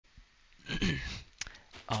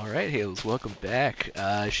Alright, Halos, welcome back.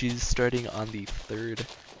 She's starting on the third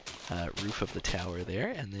roof of the tower there,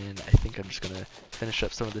 and then I think I'm just gonna finish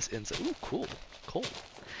up some of this inside. Ooh, cool. Cool.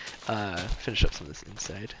 Finish up some of this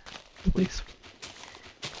inside place.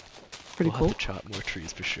 Pretty We'll cool. have to chop more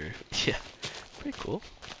trees for sure. Yeah, pretty cool.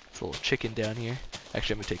 It's a little chicken down here.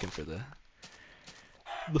 Actually, I'm gonna take him for the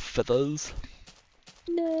feathers.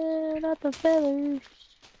 No, not the feathers.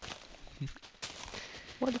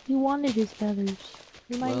 What if he wanted his feathers?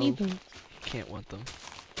 We might need those. He can't want them.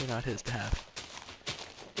 They're not his to have.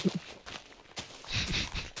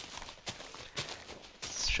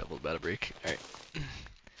 Shovel about to break. Alright.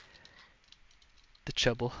 The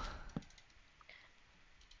shovel.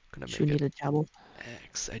 Gonna Should make we it need a shovel?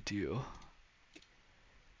 X. I do.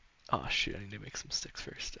 Oh shoot, I need to make some sticks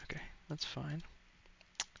first. Okay, that's fine.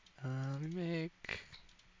 Let me make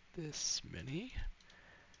this many.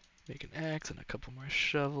 Make an axe and a couple more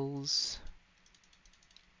shovels.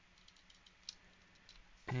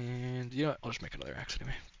 And you know what? I'll just make another axe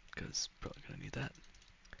anyway, because probably gonna need that.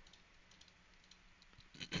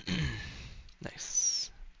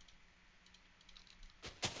 Nice.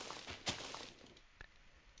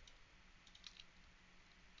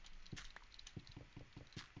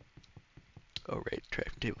 Oh right,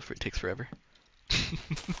 crafting table for it takes forever.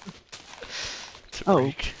 To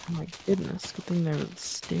break. Oh my goodness, good thing there was a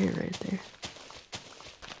stair right there.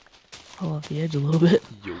 Fall off the edge a little bit.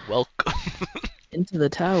 You're welcome. Into the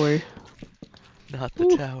tower. Not the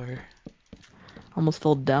Ooh. tower. Almost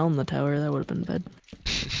fell down the tower, that would have been bad.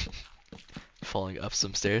 Falling up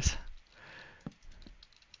some stairs.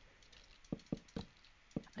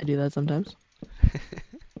 I do that sometimes.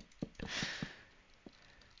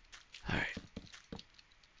 Alright.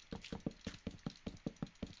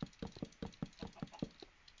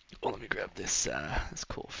 Well, let me grab this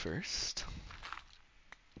coal first.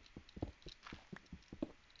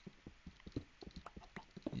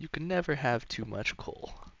 You can never have too much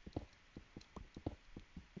coal.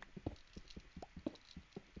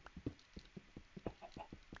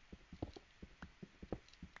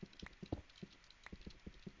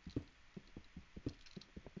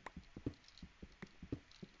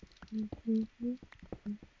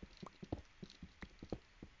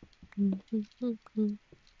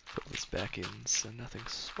 Put this back in so nothing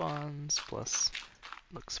spawns, plus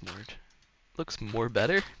looks more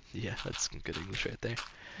better. Yeah, that's some good English right there.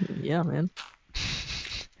 Yeah, man.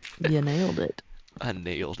 You nailed it. I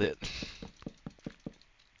nailed it.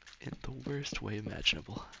 In the worst way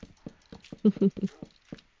imaginable.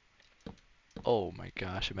 Oh my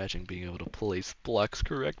gosh, imagine being able to place blocks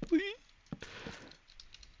correctly.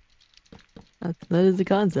 That is the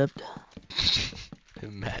concept.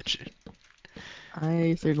 Imagine.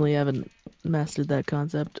 I certainly haven't mastered that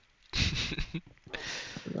concept.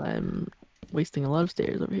 I'm wasting a lot of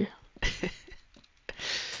stairs over here.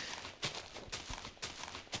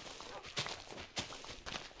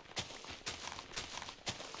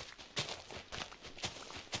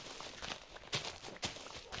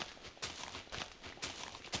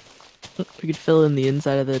 We could fill in the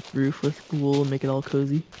inside of the roof with wool and make it all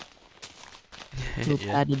cozy. Little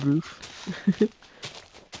Yeah. padded roof.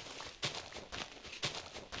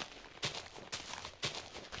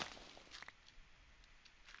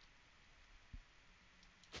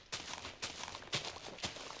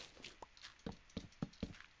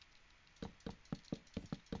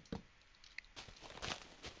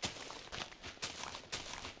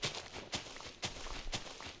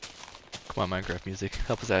 Come on, Minecraft music,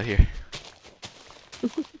 help us out here.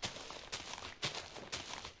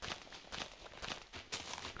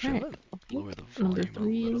 Actually, I'm Alright, gonna lower the number volume a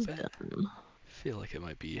 3 little is bit. done. Feel like it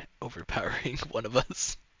might be overpowering one of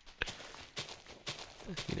us.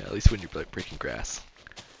 You know, at least when you're like breaking grass.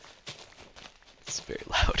 It's very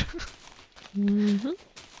loud. Mm-hmm.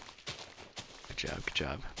 Good job, good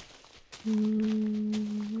job.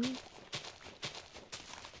 Mm-hmm.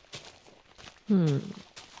 Hmm.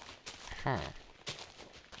 Huh.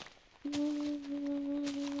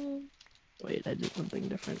 Wait, I did something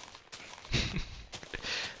different.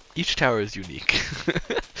 Each tower is unique.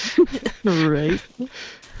 Right?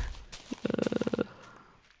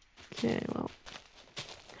 Okay, well.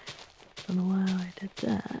 Don't know why I did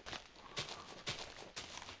that.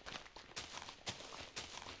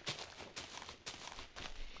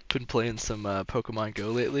 Been playing some Pokemon Go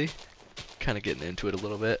lately. Kind of getting into it a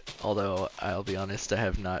little bit. Although, I'll be honest, I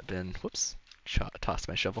have not been... Whoops. Tossed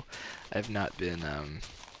my shovel. I have not been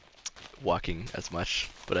walking as much,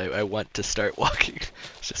 but I want to start walking.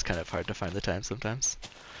 It's just kind of hard to find the time sometimes.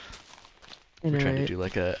 We're trying to do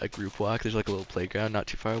like a group walk. There's like a little playground not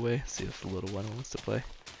too far away. See if the little one wants to play.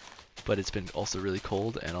 but it's been also really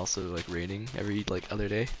cold and also like raining every like other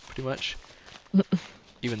day, pretty much.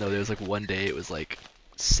 Even though there was like one day it was like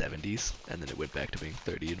 70s, and then it went back to being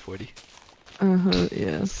 30 and 40.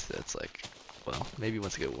 Yeah. It's like, well, maybe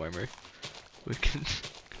once it get warmer, we can,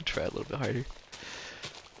 can try a little bit harder.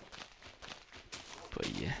 But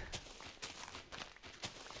yeah.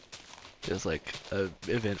 There was like a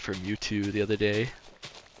event from U2 the other day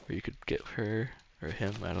where you could get her or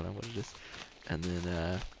him, I don't know what it is. And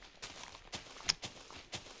then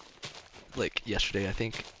like yesterday I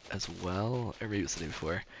think as well, or maybe it was the day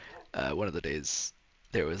before, one of the days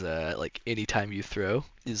there was a like anytime you throw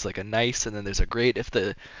is like a nice, and then there's a great if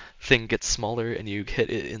the thing gets smaller and you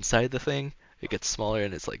hit it inside the thing, it gets smaller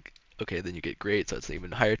and it's like okay, then you get great, so it's an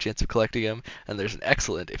even higher chance of collecting them. And there's an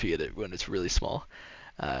excellent if you get it when it's really small.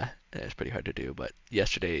 And it's pretty hard to do, but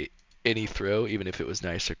yesterday any throw, even if it was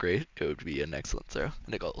nice or great, it would be an excellent throw,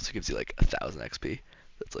 and it also gives you like 1,000 XP.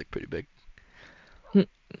 That's like pretty big.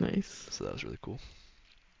 Nice. So that was really cool.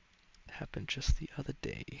 It happened just the other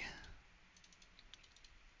day.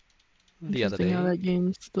 The other Interesting how day. that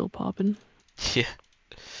game's still popping. Yeah,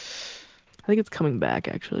 I think it's coming back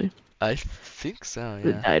actually. I think so. It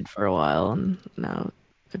Yeah. died for a while, and now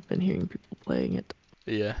I've been hearing people playing it.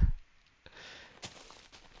 Yeah.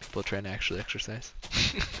 People trying to actually exercise.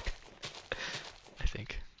 I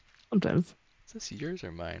think. Sometimes. Is this yours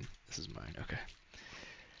or mine? This is mine. Okay.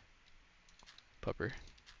 Pupper.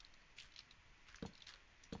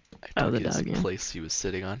 I Oh, took the his dog, yeah. place he was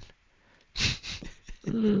sitting on.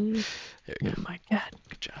 Mm. There we Oh go. my god.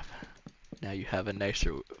 Good job. Now you have a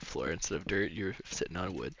nicer floor instead of dirt. You're sitting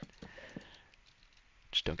on wood.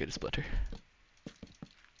 Just don't get a splinter.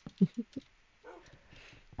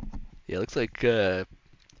 Yeah, it looks like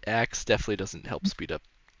axe definitely doesn't help speed up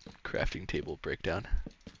crafting table breakdown.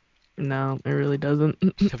 No, it really doesn't.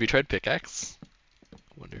 Have you tried pickaxe?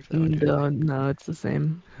 Wonder if that would do No, anything. no, it's the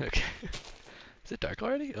same. Okay. Is it dark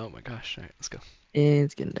already? Oh my gosh. Alright, let's go.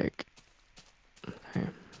 It's getting dark. Okay.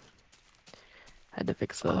 Had to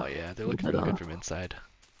fix Oh a yeah, they're little looking bit real good off. from inside.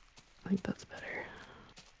 I think that's better.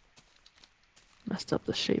 Messed up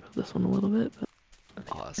the shape of this one a little bit, but I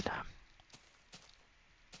think Oh, it's that's good. fine.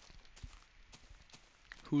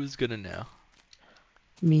 Who's gonna know?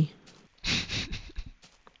 Me.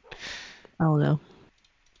 I don't know.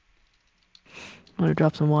 I want to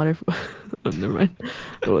drop some water. Oh, never mind.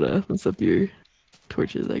 I want to mess up your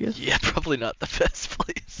torches, I guess. Yeah, probably not the best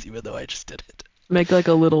place, even though I just did it. Make like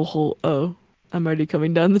a little hole. Oh, I'm already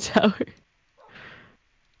coming down the tower.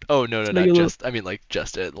 Oh no, no, Just make not a little, just. I mean, like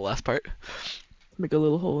just the last part. make a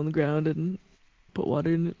little hole in the ground and put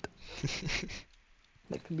water in it.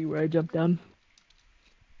 That can be where I jump down.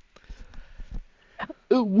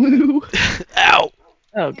 Oh, woo! Ow!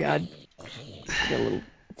 Oh god.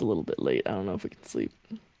 It's a little bit late. I don't know if we can sleep.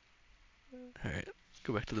 All right,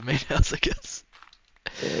 go back to the main house, I guess.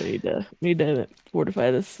 Yeah, we need to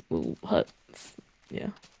fortify this little hut. Yeah.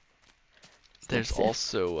 It's not There's safe.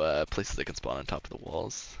 also places that can spawn on top of the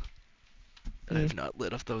walls. I Mm. have not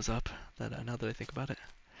lit up those up. Now that I think about it.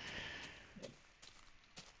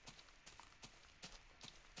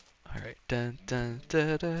 All right, dun dun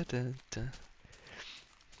dun dun dun dun.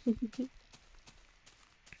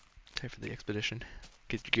 Time for the expedition.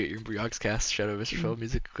 Get your Yogscast Shadow of Israel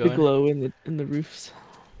music The going. glow in the roofs.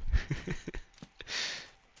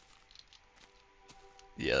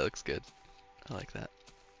 Yeah, that looks good. I like that.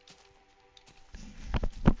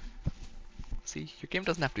 See, your game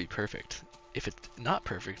doesn't have to be perfect. If it's not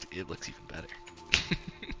perfect, it looks even better.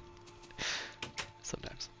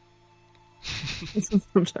 Sometimes.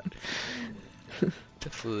 Sometimes.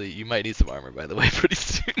 Definitely, you might need some armor, by the way, pretty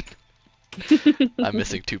soon. I'm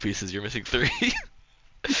missing 2 pieces, you're missing 3.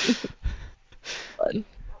 Fun.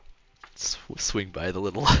 Swing by the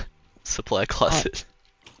little supply closet.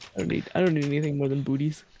 I don't need anything more than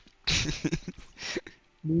booties.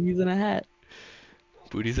 Booties and a hat.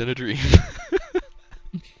 Booties and a dream.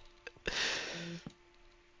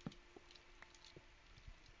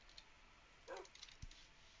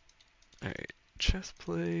 Alright, chest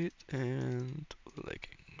plate and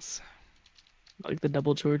leggings. Like the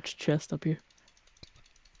double George chest up here.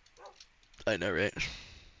 I know, right?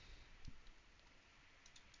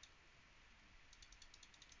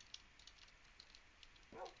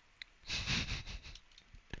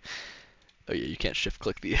 Oh yeah, you can't shift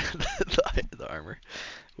click the the armor.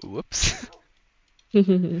 Whoops.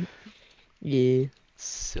 Yeah.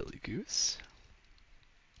 Silly goose.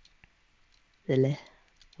 Silly.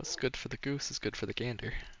 What's good for the goose is good for the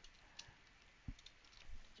gander.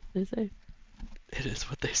 They say. It is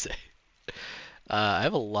what they say. I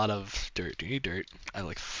have a lot of dirt. Do you need dirt? I have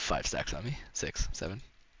like 5 stacks on me. 6, 7.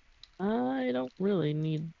 I don't really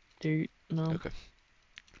need dirt, no. Okay.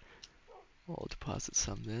 I'll deposit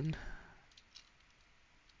some then.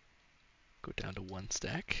 Go down to 1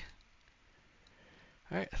 stack.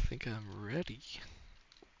 Alright, I think I'm ready.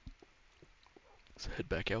 Let's head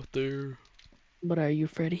back out there. But are you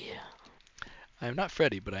Freddy? I am not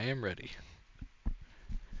Freddy, but I am ready.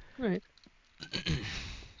 Alright.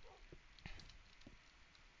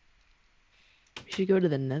 We should go to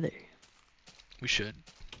the Nether. We should.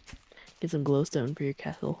 Get some glowstone for your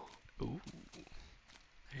castle. Ooh,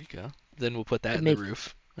 there you go. Then we'll put that And in the make,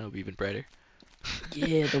 roof. That'll be even brighter.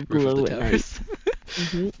 yeah, they'll Roof of the glow at night. towers.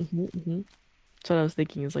 That's what I was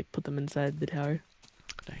thinking, is like put them inside the tower.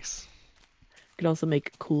 Nice. Could also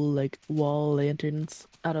make cool like wall lanterns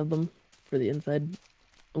out of them for the inside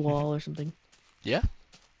wall or something. Yeah,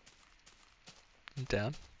 I'm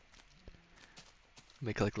down.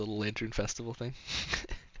 Make like a little lantern festival thing.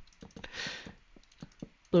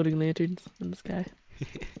 Floating lanterns in the sky.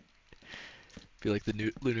 Be like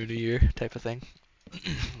the Lunar New Year type of thing.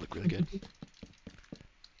 Look really good.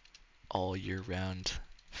 All year round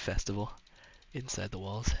festival inside the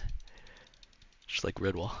walls. Just like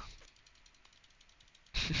Redwall.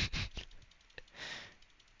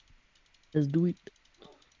 Let's do it.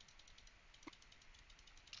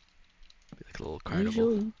 Be like a little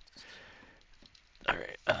carnival. Enjoy.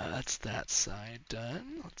 Alright, that's that side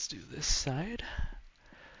done. Let's do this side.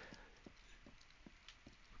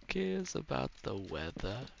 Who cares about the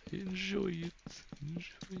weather? Enjoy it.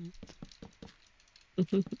 Enjoy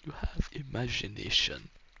it. You have imagination.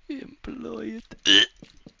 Employ it.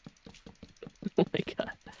 Oh my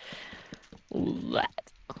god. What?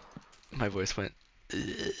 My voice went,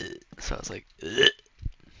 so I was like,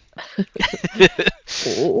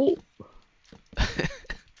 Oh.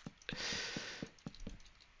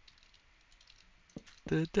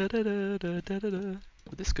 da, da, da, da, da, da, da, da.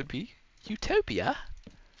 This could be Utopia.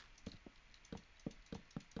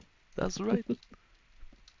 That's right.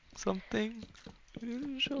 Something. In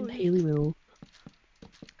Enjoy. Haley Mill.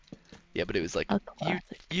 Yeah, but it was like A classic.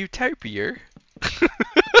 Utopia.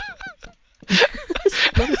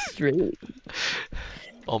 It's not Australian.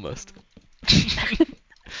 Almost.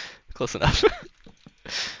 Close enough.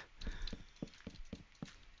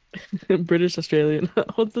 British Australian.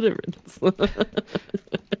 What's the difference?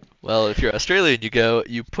 Well, if you're Australian,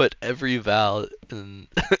 you put every vowel in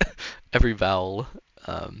every vowel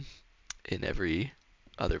in every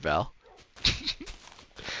other vowel.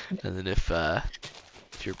 And then if you're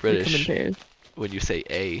They come in British, pairs. when you say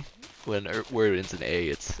a, when a word ends in a,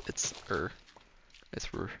 it's er. It's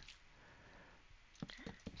r.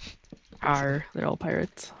 Arr, they're all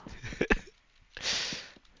pirates.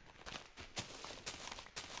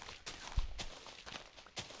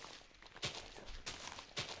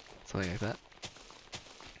 Something like that.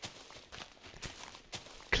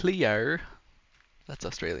 Clear. That's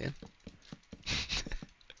Australian.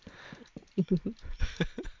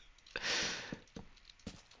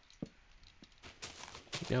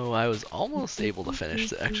 You know, I was almost able to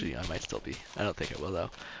finish. Actually, I might still be. I don't think I will though.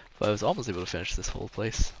 But I was almost able to finish this whole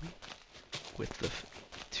place with the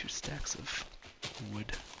 2 stacks of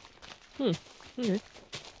wood, Okay.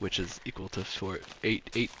 which is equal to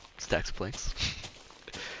eight stacks of planks.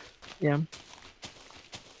 Yeah.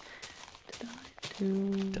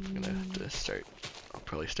 Definitely gonna have to start. I'll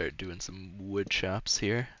probably start doing some wood chops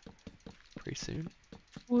here pretty soon.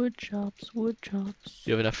 Wood chops, wood chops.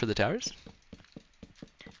 You have enough for the towers?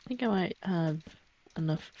 I think I might have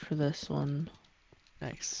enough for this one.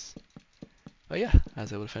 Nice. Oh yeah, I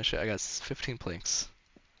was able to finish it. I got 15 planks.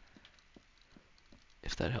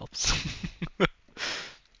 If that helps.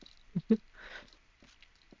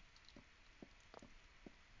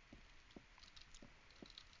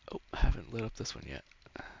 Oh, I haven't lit up this one yet.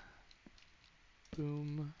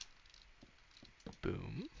 Boom.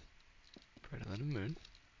 Boom. Brighter than a moon.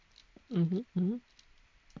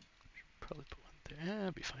 Probably put one there.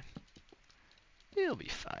 It'll be fine. It'll be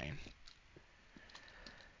fine.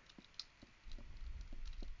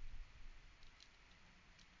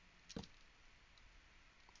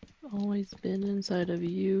 Always been inside of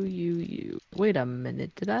you. Wait a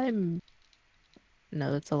minute, did I? No,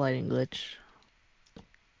 that's a lighting glitch.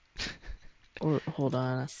 Or hold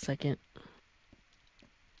on a second.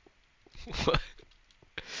 What?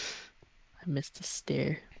 I missed a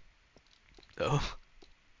stair. Oh.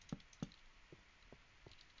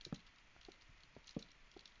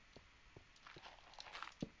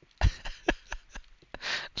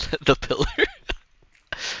 The pillar.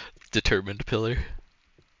 Determined pillar.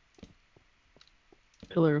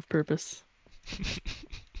 Pillar of purpose.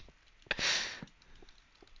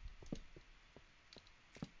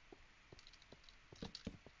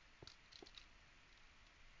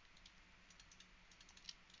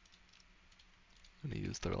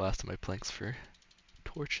 use the last of my planks for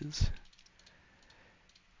torches.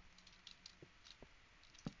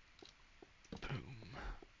 Boom.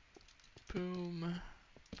 Boom.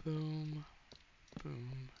 Boom. Boom.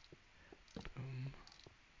 Boom.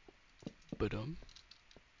 Ba-dum.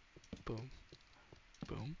 Boom.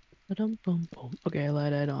 Boom. Boom, boom. Okay, I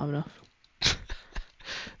lied. I don't have enough.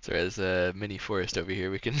 So there's a mini forest over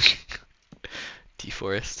here. We can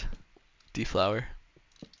deforest, deflower.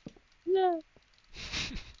 Yeah.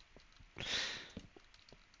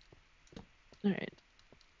 All right.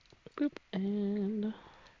 Boop and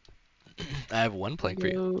I have one plank for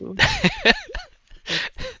you. no.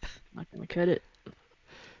 Not gonna cut it.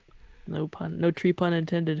 No pun. No tree pun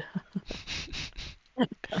intended.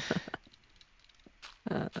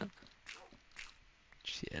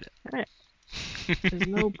 Shit. All right. There's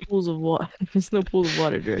no pools of water. There's no pools of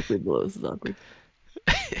water directly below. This is awkward.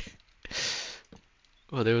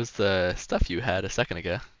 Well, there was the stuff you had a second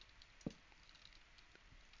ago.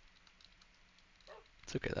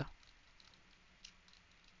 It's okay though.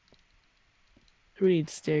 Who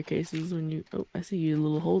needs staircases when you? Oh, I see you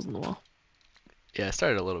little holes in the wall. Yeah, I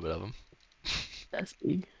started a little bit of them. That's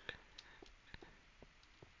big.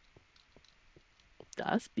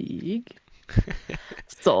 That's big.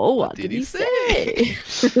 So what did he say?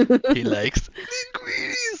 He likes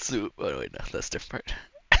linguine soup. Oh wait, no, that's a different part.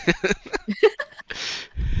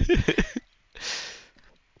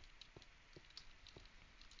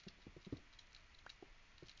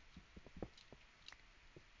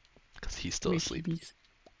 Because he's still asleep. Sheepies.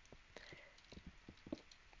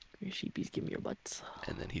 Come here, sheepies, give me your butts.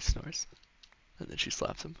 And then he snores. And then she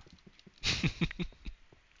slaps him.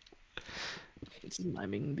 It's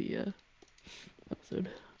miming the episode.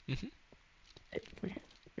 Mm-hmm. Hey, come here.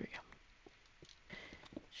 Here we go.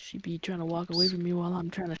 Sheepy trying to walk away from me while I'm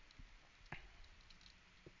trying to.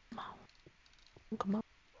 Come on. Come on.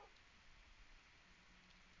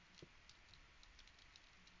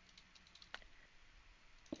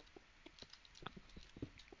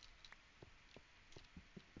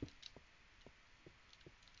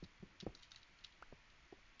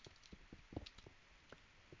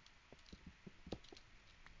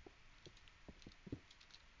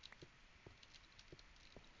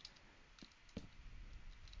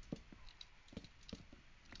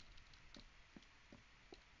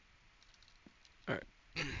 Alright,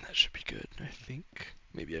 that should be good, I think.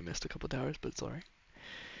 Maybe I missed a couple towers, but it's alright.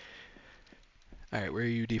 Alright, where are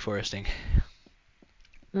you deforesting?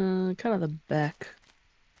 Kind of the back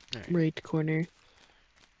Alright. right corner.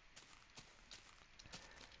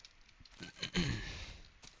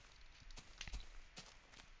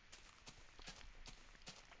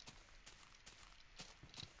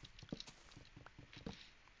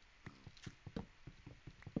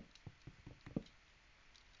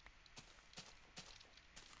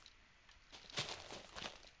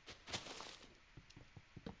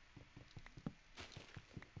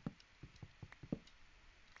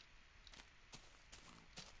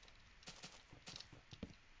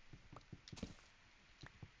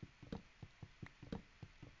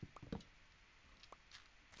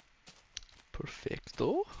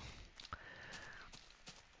 Perfecto.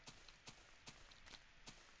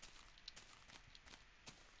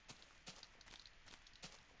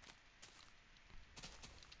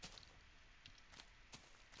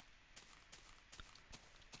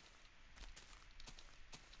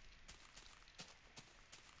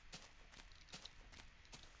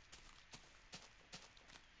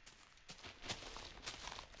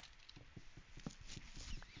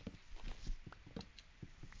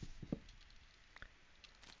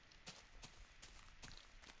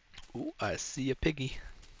 Ooh, I see a piggy.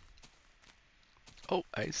 Oh,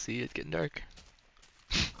 I see it getting dark.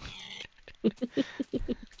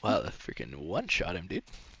 Wow, that freaking one-shot him, dude.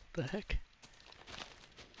 The heck?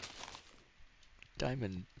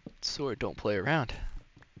 Diamond sword don't play around.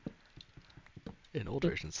 In old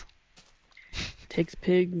versions. Takes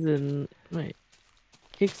pigs and wait.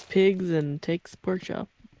 Kicks pigs and takes pork chop.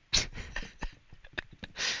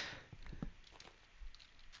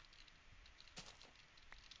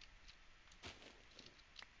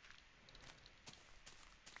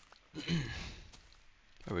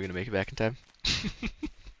 Are we gonna make it back in time?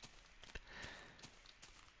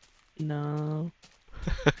 No.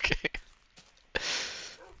 Okay.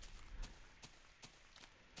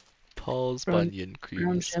 Paul's bunion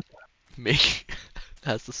creams make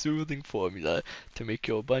has the soothing formula to make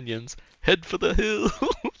your bunions head for the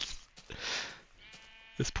hills.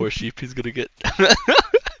 This poor sheep, he's gonna get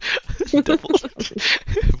doubled.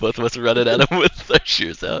 Both of us running at him with our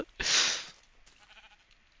shoes out.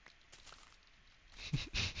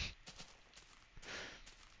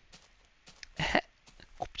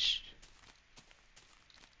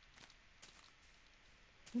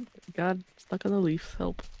 God, stuck on the leaves.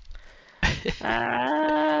 Help.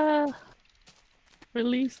 Ah,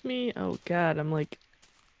 release me. Oh God, I'm like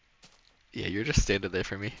Yeah, you're just standing there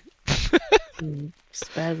for me.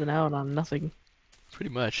 spazzing out on nothing. Pretty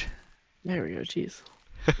much. There we go. Jeez,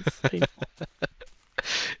 this is painful.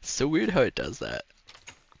 It's so weird how it does that.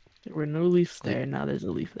 There were no leaves Like, there. Now there's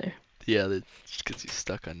a leaf there. yeah, that just gets you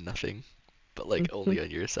stuck on nothing, but like Hmm. only on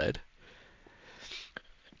your side.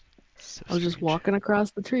 So I was just strange. walking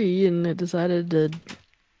across the tree and it decided to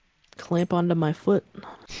clamp onto my foot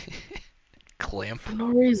Clamp. for no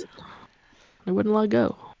reason. I wouldn't let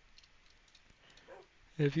go.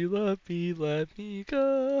 If you love me, let me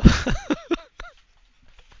go.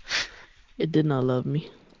 It did not love me.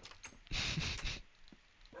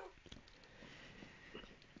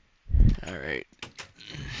 All right.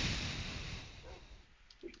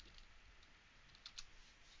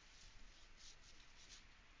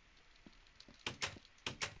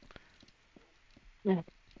 Yeah.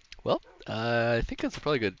 Well, I think that's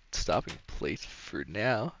probably a good stopping place for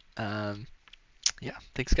now. Yeah,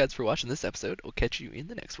 thanks guys for watching this episode. We'll catch you in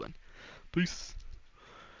the next one. Peace.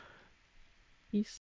 Peace.